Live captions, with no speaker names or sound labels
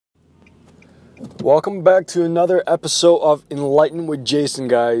Welcome back to another episode of Enlighten with Jason,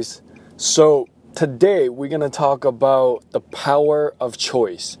 guys. So today we're going to talk about the power of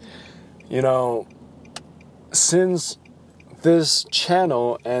choice. Since this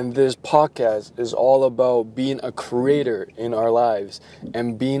channel and this podcast is all about being a creator in our lives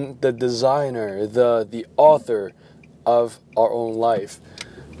and being the designer, the author of our own life,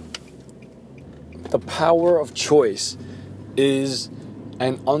 the power of choice is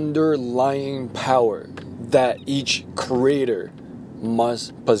an underlying power that each creator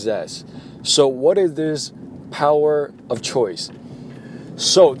must possess. So what is this power of choice?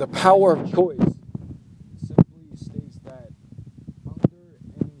 So the power of choice simply states that under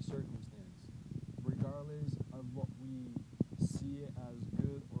any circumstance, regardless of what we see it as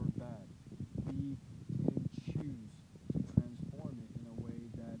good or bad, we can choose to transform it in a way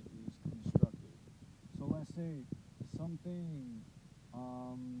that is constructive. So let's say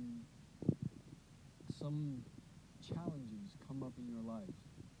some challenges come up in your life.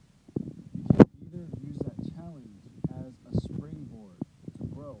 You can either use that challenge as a springboard to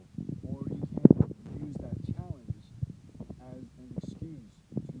grow, or you can use that challenge as an excuse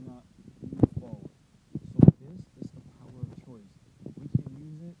to not move forward. So this is the power of choice. We can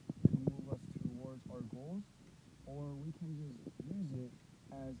use it to move us towards our goals, or we can just use it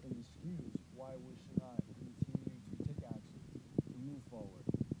as an excuse why we should not continue to take action to move forward.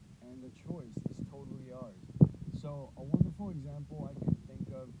 And the choice is totally ours. So a wonderful example I can think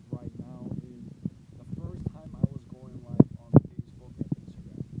of right now is the first time I was going live on Facebook and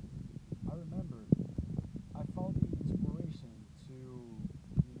Instagram. I remember I felt the inspiration to,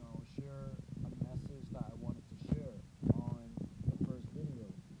 share a message that I wanted to share on the first video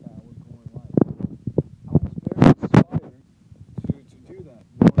that I was going live. I was very inspired to do that.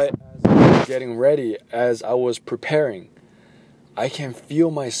 But as I was getting ready, as I was preparing, I can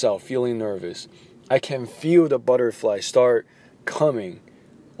feel myself feeling nervous. I can feel the butterfly start coming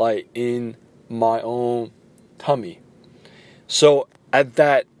like in my own tummy. So at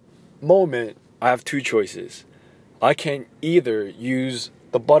that moment, I have two choices. I can either use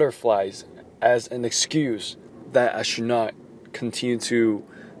the butterflies as an excuse that I should not continue to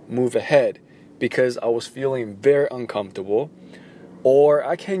move ahead because I was feeling very uncomfortable, or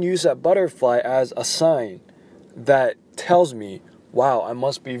I can use that butterfly as a sign that tells me, wow, I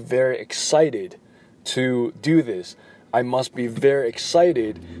must be very excited to do this. I must be very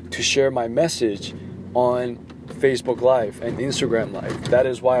excited to share my message on Facebook Live and Instagram Live. That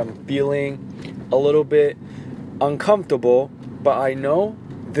is why I'm feeling a little bit uncomfortable, but I know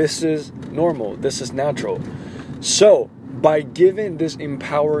this is normal, this is natural. So, by giving this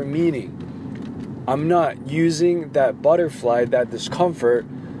empowering meaning, I'm not using that butterfly, that discomfort,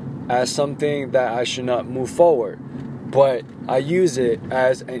 as something that I should not move forward, but I use it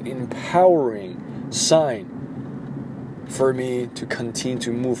as an empowering sign for me to continue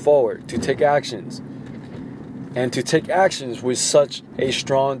to move forward, to take actions, and to take actions with such a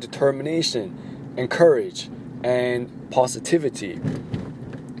strong determination and courage and positivity.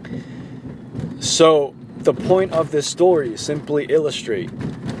 So the point of this story simply illustrates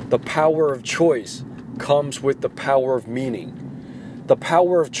the power of choice comes with the power of meaning. The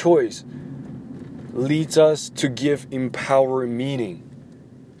power of choice leads us to give empowering meaning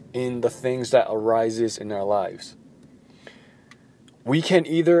in the things that arises in our lives. We can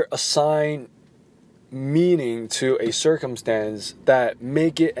either assign meaning to a circumstance that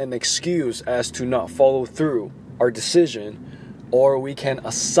make it an excuse as to not follow through our decision, or we can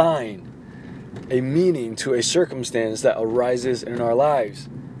assign a meaning to a circumstance that arises in our lives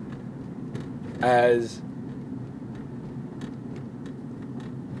as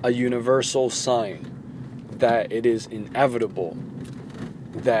a universal sign that it is inevitable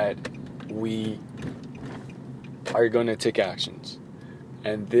that we are going to take actions.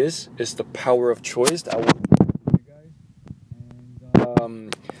 And this is the power of choice that I want to share with you guys.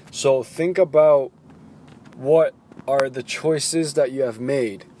 And so think about what are the choices that you have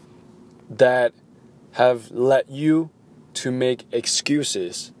made that have led you to make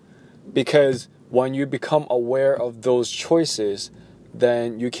excuses. Because when you become aware of those choices,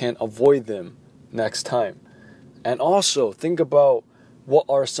 then you can avoid them next time. And also think about what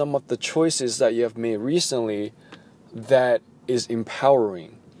are some of the choices that you have made recently that is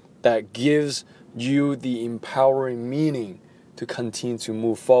empowering, that gives you the empowering meaning to continue to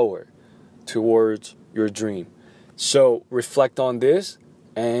move forward towards your dream. So reflect on this,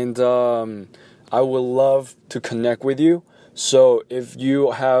 and I would love to connect with you. So if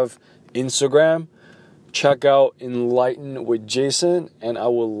you have Instagram, check out Enlighten with Jason, and I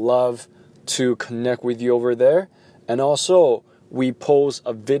would love to connect with you over there. And also, we post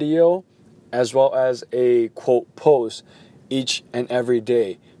a video as well as a quote post each and every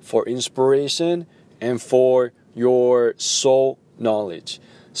day for inspiration and for your soul knowledge.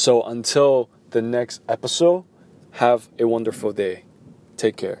 So until the next episode, have a wonderful day.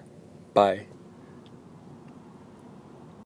 Take care. Bye.